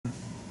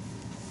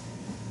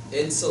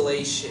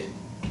Insulation.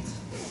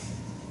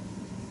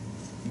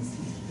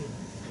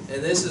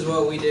 And this is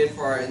what we did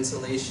for our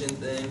insulation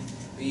thing.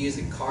 We used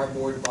a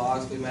cardboard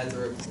box. We met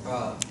the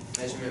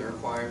measurement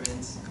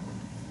requirements.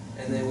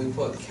 And then we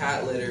put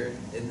cat litter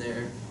in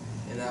there.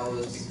 And that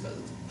was because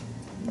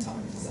of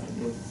time.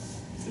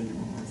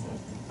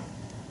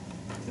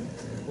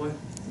 What?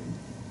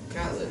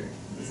 Cat litter.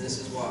 And this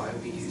is why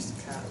we used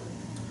cat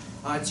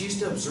litter. It's used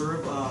to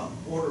absorb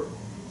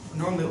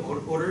normally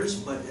odors,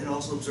 but it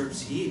also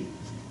absorbs heat.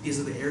 These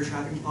are the air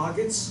trapping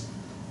pockets.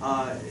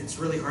 It's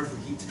really hard for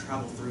heat to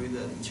travel through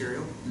the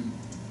material.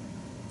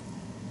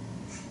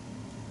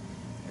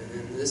 And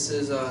then this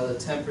is the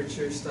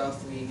temperature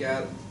stuff we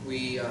got.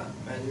 We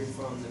measured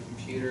from the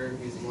computer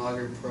using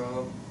Logger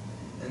Pro.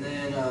 And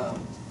then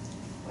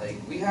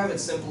we have it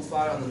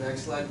simplified on the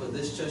next slide, but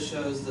this just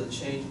shows the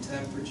change in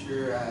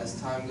temperature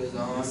as time goes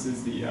on. This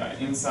is the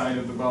inside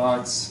of the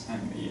box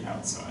and the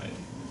outside.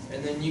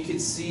 And then you can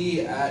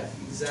see at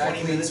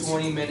exactly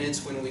 20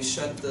 minutes when we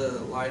shut the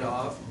light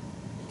off,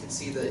 you can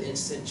see the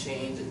instant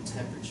change in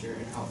temperature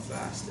and how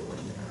fast it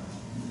went down.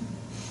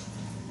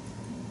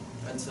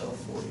 Until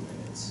 40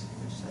 minutes,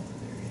 which is at the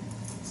very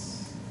end.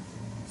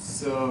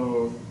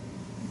 So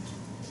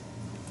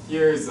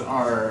here's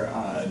our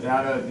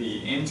data.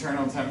 The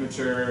internal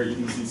temperature, you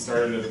can see,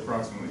 started at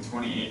approximately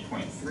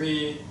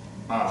 28.3.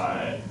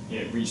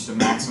 It reached a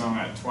maximum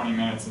at 20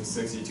 minutes of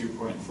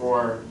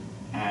 62.4.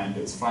 And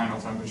its final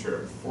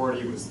temperature at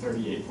 40 was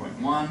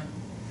 38.1,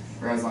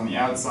 whereas on the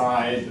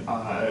outside,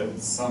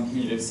 some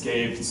heat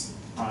escaped,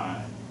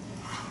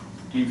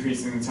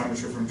 increasing the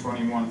temperature from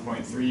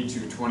 21.3 to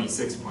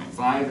 26.5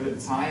 at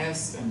its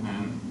highest, and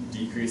then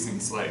decreasing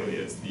slightly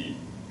as the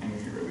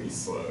energy release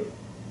slowed.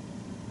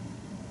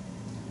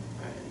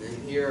 Alright, and then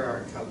here are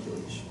our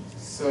calculations.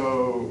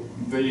 So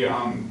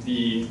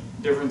the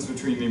difference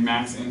between the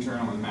max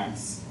internal and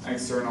max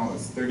external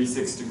is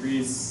 36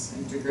 degrees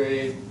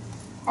centigrade.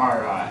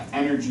 Our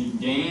energy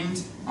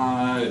gained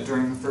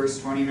during the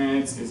first 20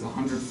 minutes is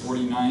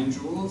 149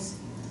 joules.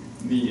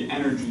 The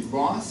energy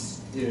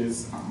lost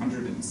is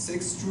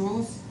 106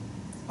 joules,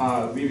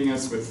 leaving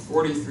us with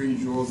 43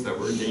 joules that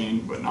were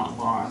gained but not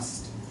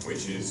lost,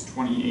 which is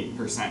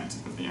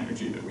 28% of the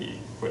energy that we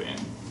put in.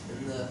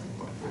 And the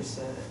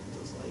percent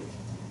was like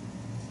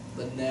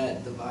the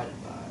net divided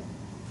by,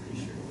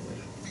 pretty sure,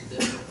 like the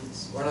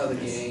difference. Or no, the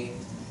gain.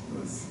 It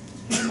was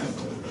We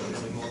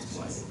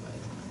multiplied it by.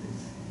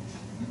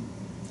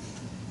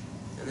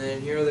 And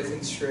then here are the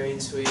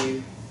constraints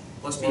we...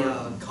 Must be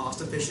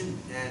cost efficient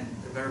and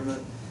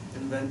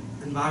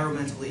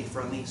environmentally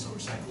friendly, so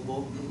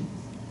recyclable.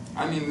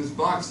 I mean, this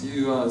box,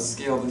 you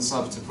scale this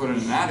up to put in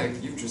an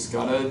attic, you've just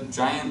got a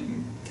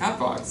giant cat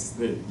box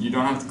that you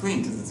don't have to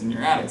clean because it's in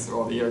your attic, so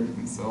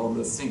all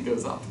the sink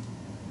goes up.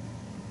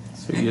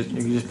 So you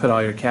can just put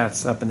all your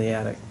cats up in the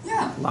attic.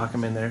 Yeah. Lock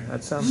them in there.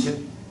 That sounds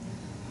good.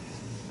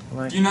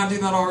 Do you not do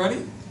that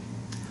already?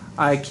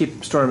 I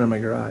keep storing them in my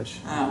garage.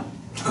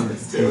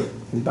 Let's do it.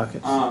 In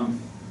buckets.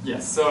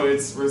 Yes, so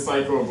it's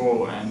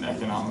recyclable and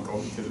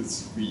economical because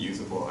it's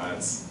reusable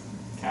as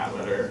cat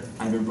litter,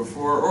 either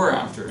before or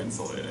after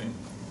insulating.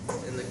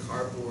 In the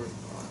cardboard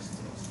box.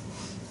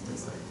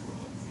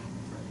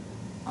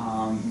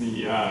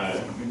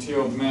 The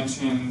material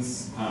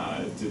dimensions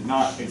did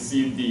not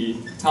exceed the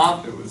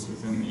top. It was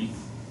within the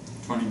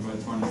 20 by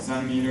 20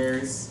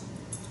 centimeters,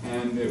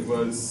 and it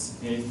was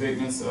a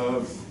thickness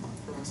of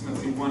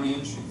approximately 1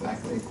 inch,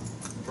 exactly,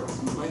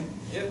 approximately.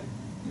 Yep.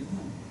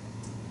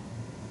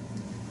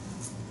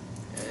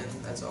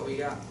 And that's all we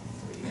got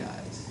for you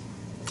guys.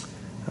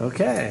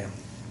 Okay.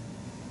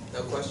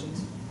 No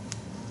questions?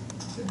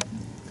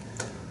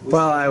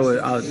 Well,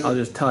 I'll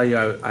just tell you,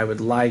 I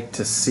would like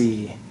to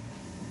see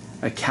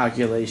a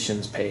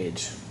calculations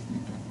page.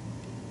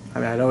 I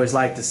mean, I'd always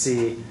like to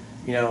see,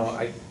 you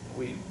know,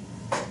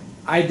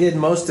 I did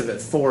most of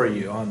it for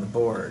you on the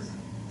board,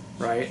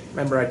 right?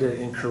 Remember, I did it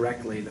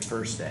incorrectly the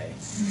first day,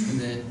 And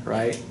then,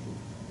 right?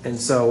 And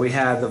so we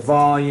had the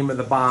volume of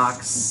the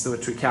box,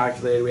 which we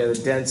calculated. We had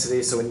the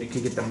density, so we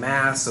could get the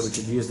mass, so we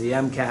could use the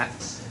MCAT.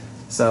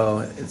 So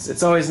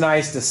it's always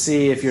nice to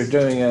see if you're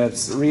doing a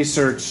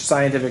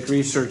scientific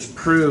research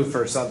proof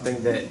or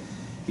something that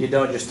you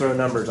don't just throw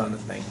numbers on the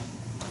thing,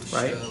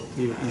 right?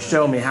 You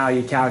show me how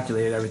you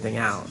calculated everything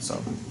out.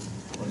 So.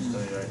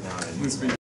 This